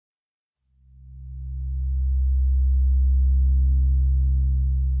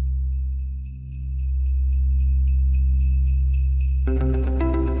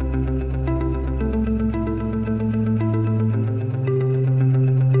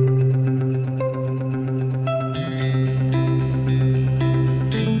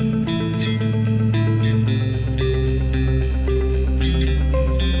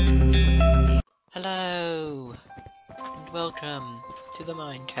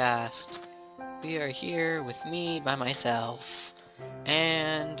Minecast. We are here with me by myself,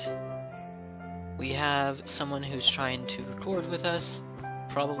 and we have someone who's trying to record with us.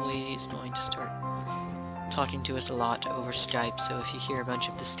 Probably is going to start talking to us a lot over Skype, so if you hear a bunch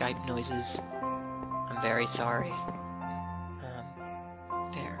of the Skype noises, I'm very sorry.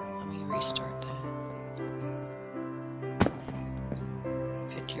 There, let me restart that.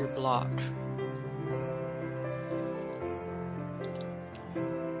 Hit your block.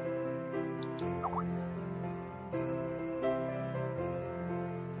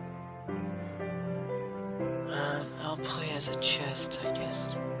 I'll play as a chest, I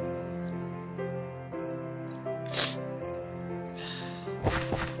guess.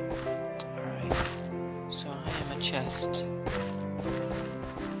 Alright, so I am a chest.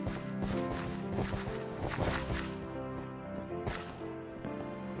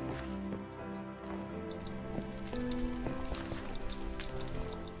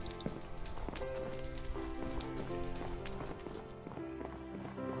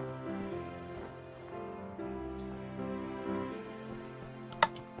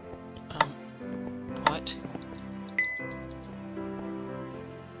 What?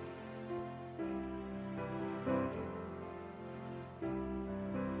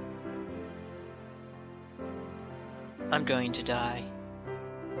 I'm going to die.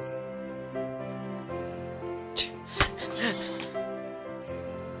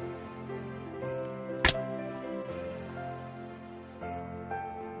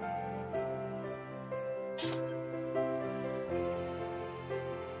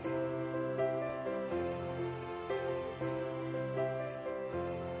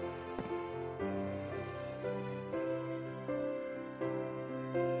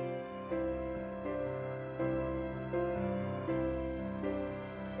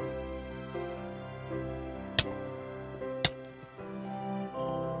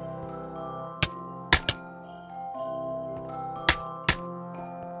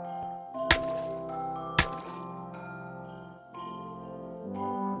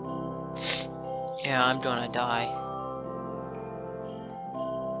 Yeah, I'm gonna die.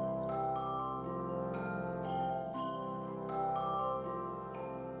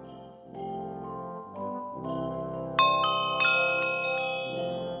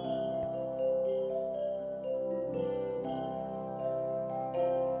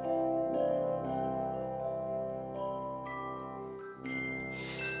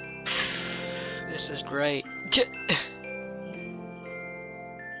 This is great.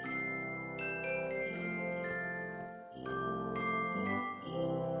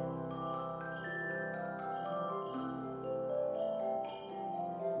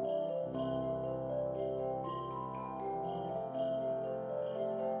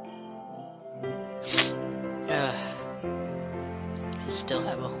 Still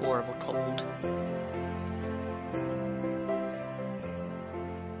have a horrible cold.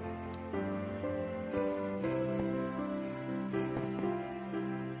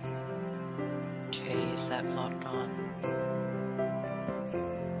 Okay, is that locked on?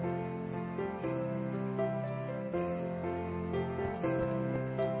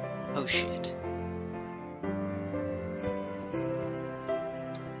 Oh shit.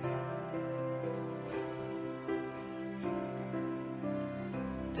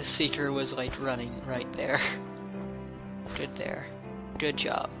 The seeker was like running right there. Good there. Good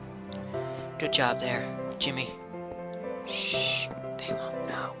job. Good job there, Jimmy. Shh, they won't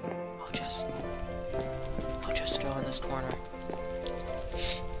know. I'll just go in this corner.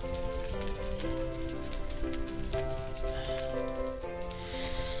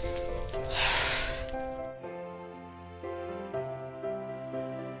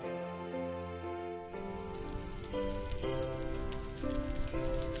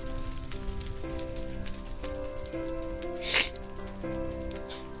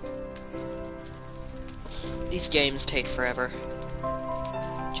 These games take forever.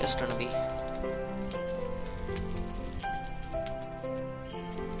 Just gonna be.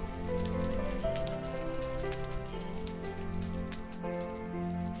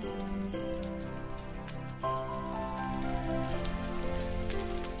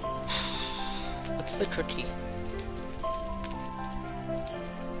 What's the cookie?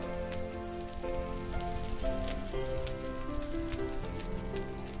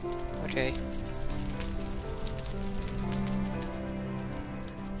 Okay.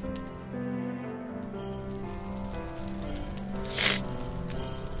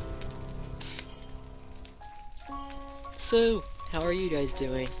 So, how are you guys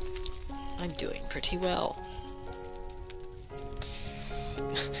doing? I'm doing pretty well.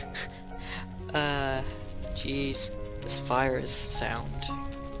 Jeez, this fire is sound.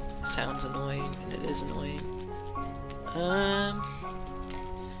 sounds annoying, and it is annoying.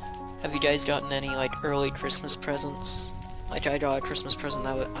 Have you guys gotten any, like, early Christmas presents? Like, I got a Christmas present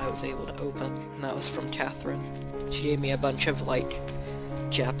that I was able to open, and that was from Catherine. She gave me a bunch of, like,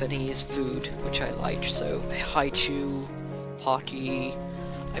 Japanese food, which I liked, so haichu, pocky,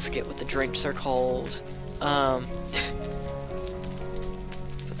 I forget what the drinks are called, but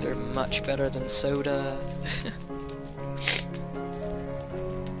they're much better than soda.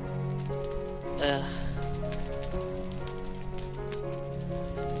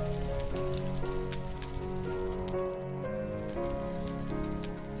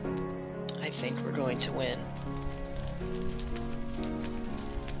 I think we're going to win.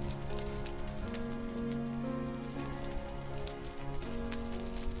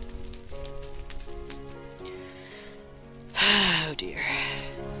 Oh dear.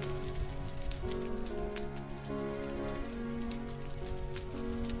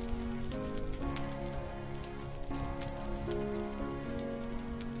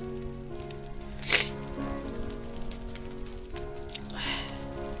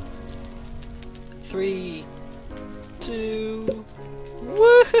 Three, two,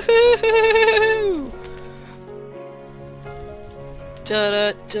 woohoo! Da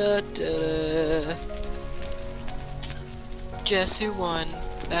da da da. Guess who won?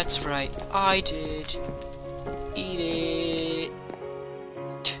 That's right, I did. Eat it.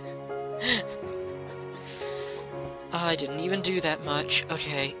 I didn't even do that much.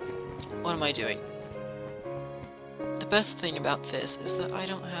 Okay, what am I doing? The best thing about this is that I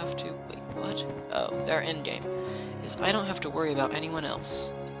don't have to... Wait, what? Oh, their endgame. Is I don't have to worry about anyone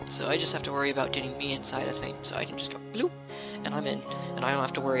else. So I just have to worry about getting me inside a thing. So I can just go bloop, and I'm in. And I don't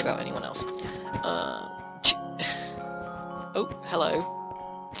have to worry about anyone else. Oh, hello.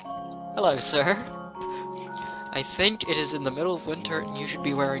 Hello, sir. I think it is in the middle of winter and you should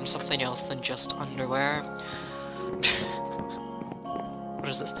be wearing something else than just underwear. What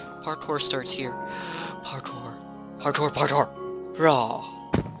is this? Parkour starts here. Parkour. Parkour, parkour. Hurrah.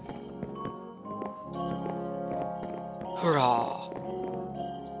 Hurrah.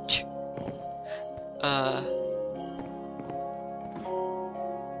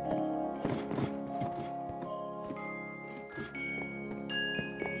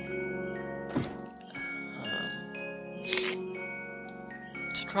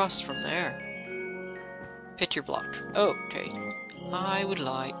 It's across from there. Hit your block. Oh, okay. I would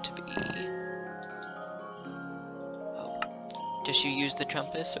like to be... Oh. Does you use the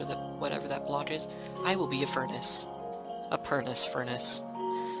compass or the whatever that block is? I will be a furnace. A furnace.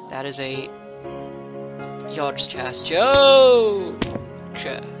 That is a... Yod's cast. Yo!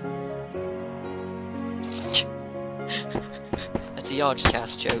 That's a Yod's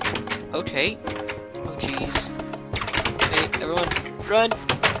cast joke. Okay. Oh jeez. Okay, everyone, run!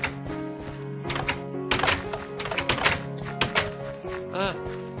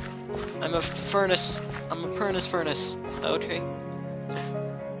 I'm a furnace. I'm a furnace. Okay.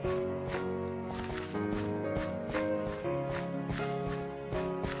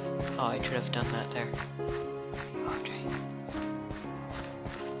 Oh, I should have done that there. Okay.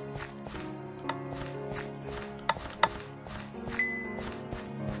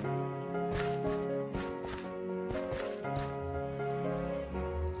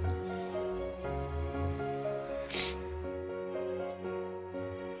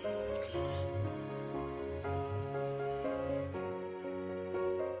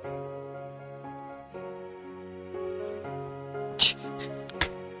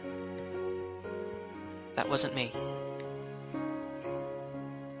 That wasn't me.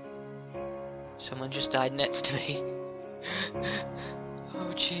 Someone just died next to me.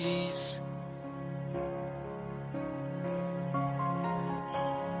 Oh jeez.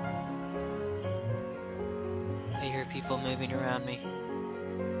 I hear people moving around me.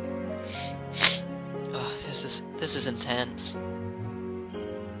 Oh, this is intense.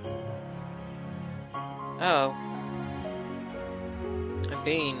 Oh. I'm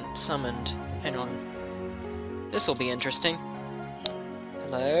being summoned. Hang on. This will be interesting.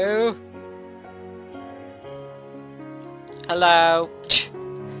 Hello? Hello?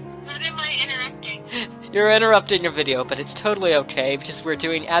 What am I interrupting? You're interrupting your video, but it's totally okay because we're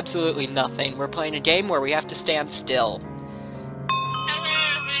doing absolutely nothing. We're playing a game where we have to stand still.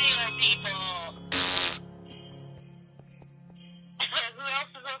 Hello, video people! Who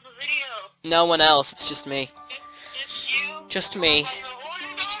else is on the video? No one else, it's just me. Just you? Just me. Oh,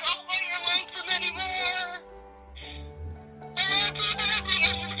 you don't open your lights from anymore!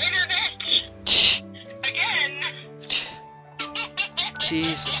 Internet! Again!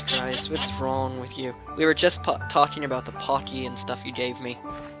 Jesus Christ, what's wrong with you? We were just talking about the Pocky and stuff you gave me.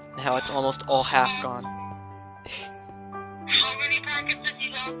 and how it's almost all half gone. How many packets have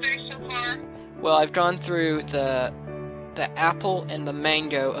you got there so far? Well, I've gone through the apple and the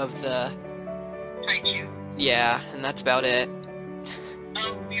mango of the... Taichu. Yeah, and that's about it.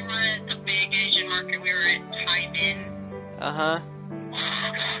 Oh, we were at the big Asian market. We were at Taimin. Uh-huh.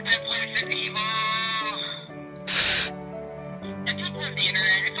 Oh god, that place is evil. I just love the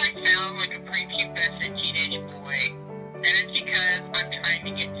internet. If I sound like a prepubescent teenage boy, then it's because I'm trying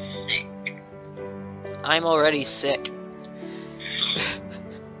to get sick. I'm already sick.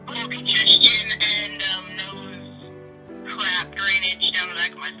 Little congestion and nose crap drainage down the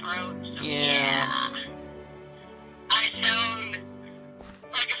back of my throat. So, Yeah. I sound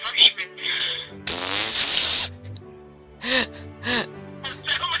like a freshman. I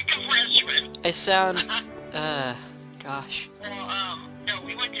sound like a freshman. I sound... gosh. Well, no,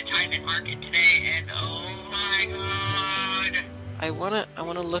 we went to Taimin Market today, and oh my god. I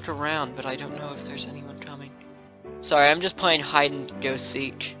wanna look around, but I don't know if there's anyone coming. Sorry, I'm just playing hide and go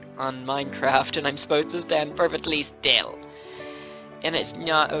seek on Minecraft, and I'm supposed to stand perfectly still. And it's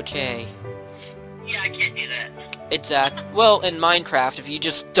not okay. Yeah, I can't do that. Exactly. Well, in Minecraft, if you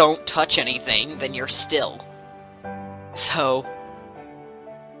just don't touch anything, then you're still. So...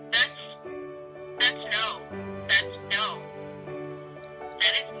 That's no. That's no.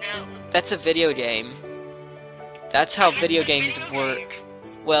 That is no. That's a video game. That's how video games work.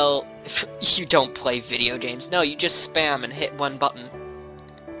 Well, you don't play video games. No, you just spam and hit one button.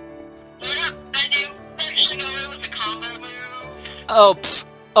 Yeah, I do. Actually, no, it was a combo move. Oh,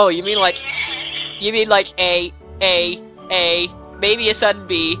 oh, you mean like A, maybe a sudden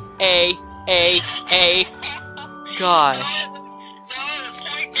B, A. Gosh.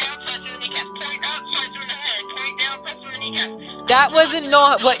 That wasn't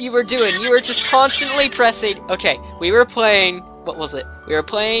not what you were doing. You were just constantly pressing... Okay, we were playing... What was it? We were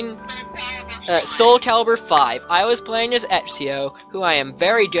playing... Soul Calibur 5. I was playing as Ezio, who I am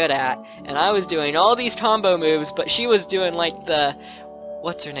very good at, and I was doing all these combo moves, but she was doing like the...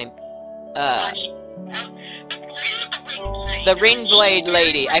 What's her name? The Ring Blade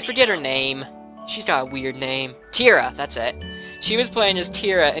Lady. I forget her name. She's got a weird name. Tira, that's it. She was playing as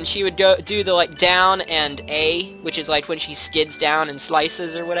Tira, and she would go do the like down and A, which is like when she skids down and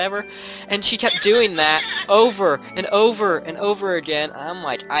slices or whatever, and she kept doing that over and over and over again. I'm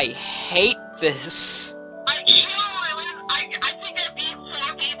like, I hate this. I think I beat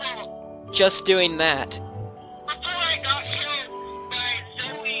 4 people. Just doing that. Before I got killed by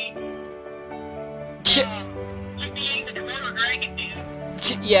Zoe. To being the Komodo Dragon dude.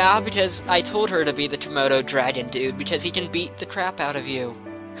 Yeah, because I told her to be the Komodo Dragon dude, because he can beat the crap out of you.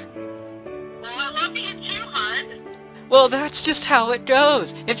 Well, I love you too, hon. Well, that's just how it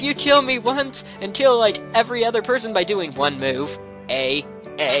goes. If you kill me once and kill like every other person by doing one move, A,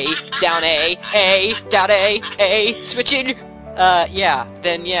 down A, down A, switching, yeah,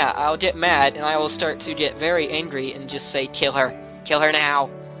 then yeah, I'll get mad and I will start to get very angry and just say, kill her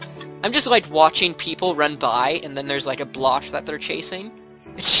now. I'm just like watching people run by and then there's like a block that they're chasing.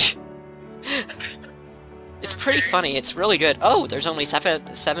 It's pretty funny, it's really good. Oh, there's only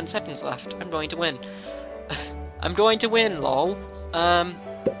 7 seconds left. I'm going to win. I'm going to win, lol.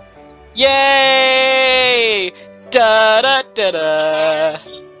 Yay! Da da da da!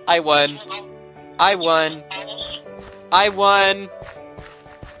 I won. I won. I won.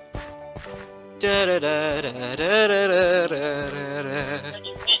 Da da da da da da da da.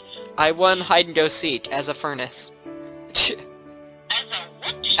 I won hide and go seek as a furnace.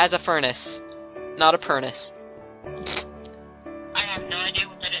 As a furnace, not a furnace. I have no idea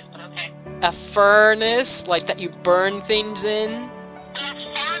what that is, but okay. A furnace, like that you burn things in. A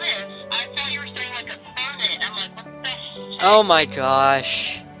furnace! I thought you were saying like a furnace. I'm like, what the heck? Oh my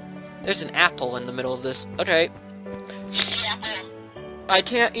gosh. There's an apple in the middle of this. Okay. Yeah. I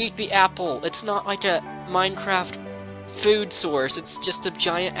can't eat the apple. It's not like a Minecraft food source. It's just a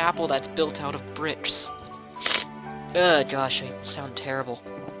giant apple that's built out of bricks. Gosh, I sound terrible.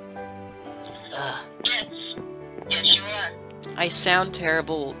 Yes. Yes, you are. I sound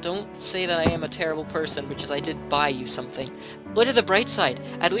terrible. Don't say that I am a terrible person, because I did buy you something. Look at the bright side.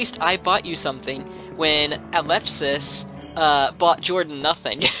 At least I bought you something when Alexis, bought Jordan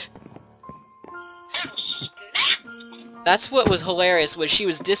nothing. That's what was hilarious, was she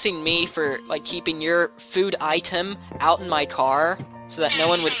was dissing me for, like, keeping your food item out in my car, so that no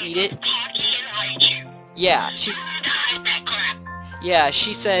one would eat it. Yeah, she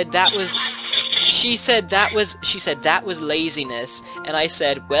said that was laziness, and I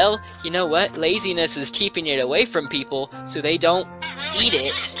said, well, you know what, laziness is keeping it away from people, so they don't eat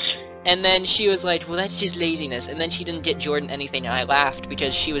it. And then she was like, well, that's just laziness. And then she didn't get Jordan anything, and I laughed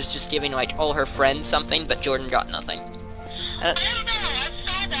because she was just giving, like, all her friends something, but Jordan got nothing. I don't know, I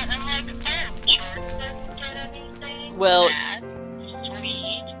saw that, I'm like, oh, Jordan doesn't get anything? Well, That's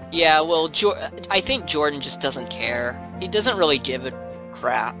sweet. yeah, well, I think Jordan just doesn't care. He doesn't really give a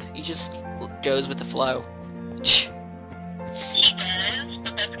crap. He just goes with the flow. He does,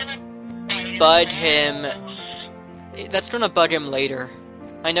 but that's gonna Bug him. That's gonna bug him later.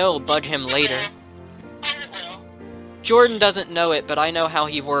 I know it'll bug him later. Oh, it will. Jordan doesn't know it, but I know how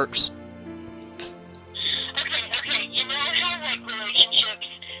he works. Okay, you know how, like, relationships,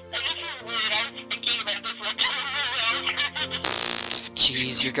 and this is weird, I was thinking about this one time.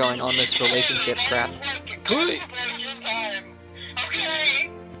 Jeez, you're going on this relationship crap. Okay.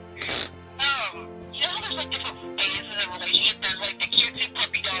 You know how there's, like, different phases in a relationship? There's, like, the cutesy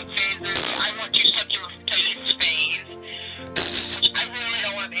puppy dog phase, there's the I want you suck your face phase. Which I really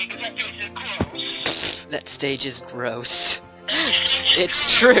don't want to be, because that phase is gross. That stage is gross. It's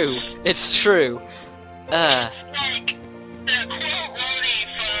true. It's true. Like, the quote Rhodey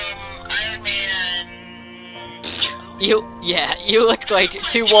from Iron Man 2. You look like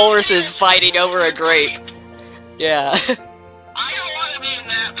two walruses fighting over a grape. Yeah. I don't want to be in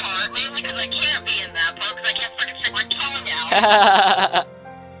that part, mainly because I can't be in that part, because I can't freaking stick my tongue out.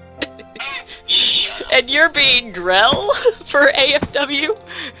 Oh, shut up. And you're being Grell for AFW?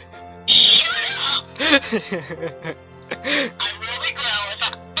 Shut up! I really growl.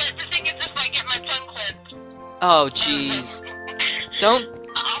 But the thing is, if I get my tongue clipped... Oh, jeez. Don't...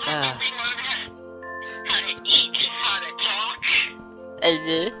 I'll have to relearn how to eat, how to talk.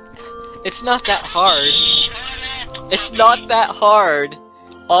 It's not that hard. Shut up. It's not that hard.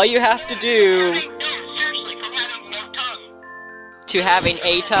 All you have to do No, seriously, from having no tongue. to having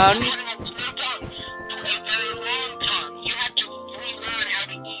a tongue... Having no tongue. To a very long tongue. You have to relearn how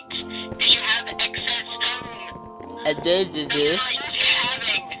to eat. Because you have excess tongue.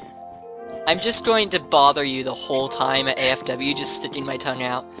 Having. I'm just going to bother you the whole time at AFW, just sticking my tongue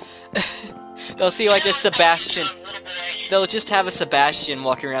out. They'll see like a Sebastian. They'll just have a Sebastian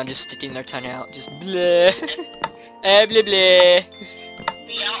walking around just sticking their tongue out. Just bleh. Blah blah.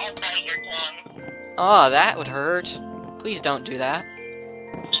 Yeah, I'll bite your tongue. Oh, that would hurt. Please don't do that.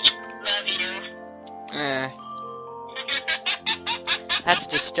 Love you. That's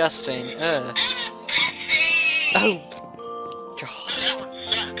disgusting. Ugh. Oh. God. That would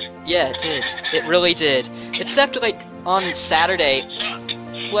suck. Yeah, it did. It really did. Except, like, on Saturday,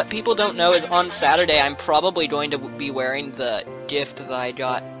 what people don't know is on Saturday I'm probably going to be wearing the gift that I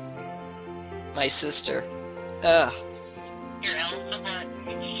got my sister. Ugh. Your Elsa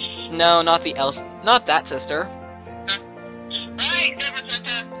button. No, not the not that sister. Right, different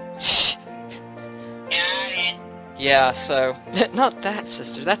sister. Shh. Got it. Yeah, so... not that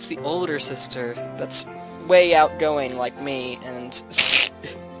sister, that's the older sister. That's way outgoing like me, and...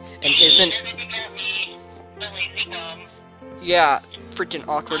 and isn't... And then you got me, the lazy bum. Yeah, freaking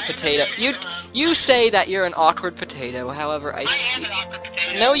awkward potato. You say that you're an awkward potato, however I I am see... an awkward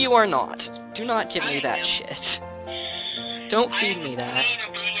potato. No, you are not. Do not give me that shit. Don't feed me that. I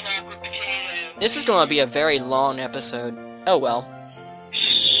am being an awkward potato. This is going to be a very long episode. Oh well.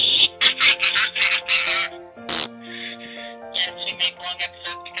 Yes, we make long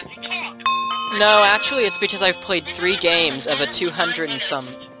episodes because we talk. No, actually it's because I've played 3 games of a 200 and some...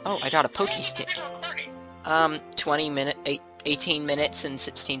 Oh, I got a pokey stick. 18 minutes and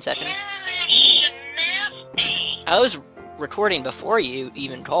 16 seconds. I was recording before you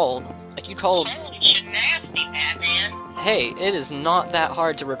even called. Like, you called... Holy nasty, Batman. Hey, it is not that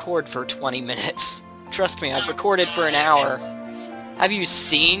hard to record for 20 minutes. Trust me, I've recorded for an hour. Have you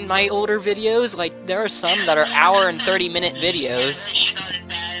seen my older videos? Like, there are some that are hour and 30-minute videos. It's not as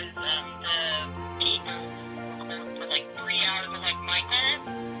bad as, the for like 3 hours of like Minecast.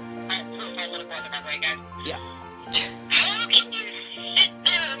 A little more than that, right, guys? Yeah. How can you sit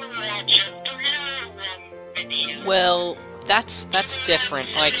there and watch a 3-hour video? Well, that's different.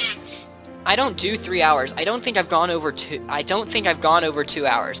 Like, I don't do 3 hours. I don't think I've gone over 2 hours. I think I've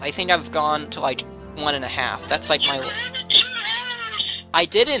gone to like 1.5. That's like my... I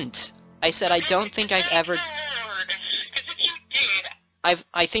didn't. I said I don't think I've ever...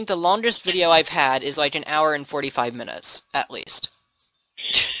 I think the longest video I've had is like 1 hour and 45 minutes, at least.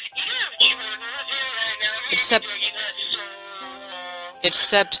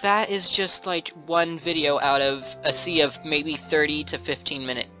 Except that is just like one video out of a sea of maybe 30 to 15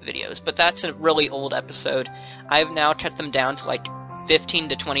 minute videos. But that's a really old episode. I've now cut them down to like 15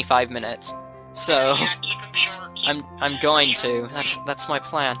 to 25 minutes. So I'm going to. That's my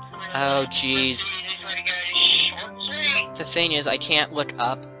plan. Oh jeez. The thing is, I can't look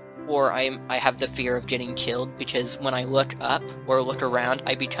up or I have the fear of getting killed, because when I look up or look around,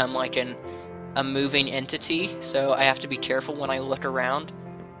 I become like a moving entity, so I have to be careful when I look around.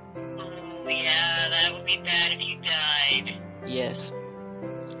 Oh, yeah, that would be bad if you died. Yes.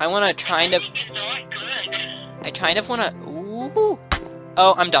 I wanna kind of... It's not good. I kind of wanna... Ooh.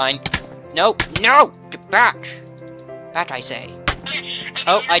 Oh, I'm dying. No! No! Get back! Back, I say.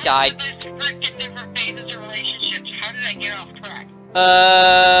 Oh, I died. Different phases of relationships. How did I get off track?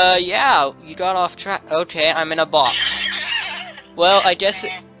 Yeah, you got off track. Okay, I'm in a box. Well, I guess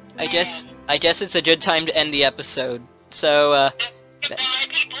it's a good time to end the episode. So, Goodbye,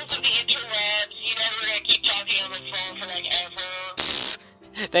 people of the interwebs. You know we're gonna keep talking on the phone for like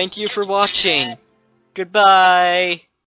ever. thank you for watching. Goodbye.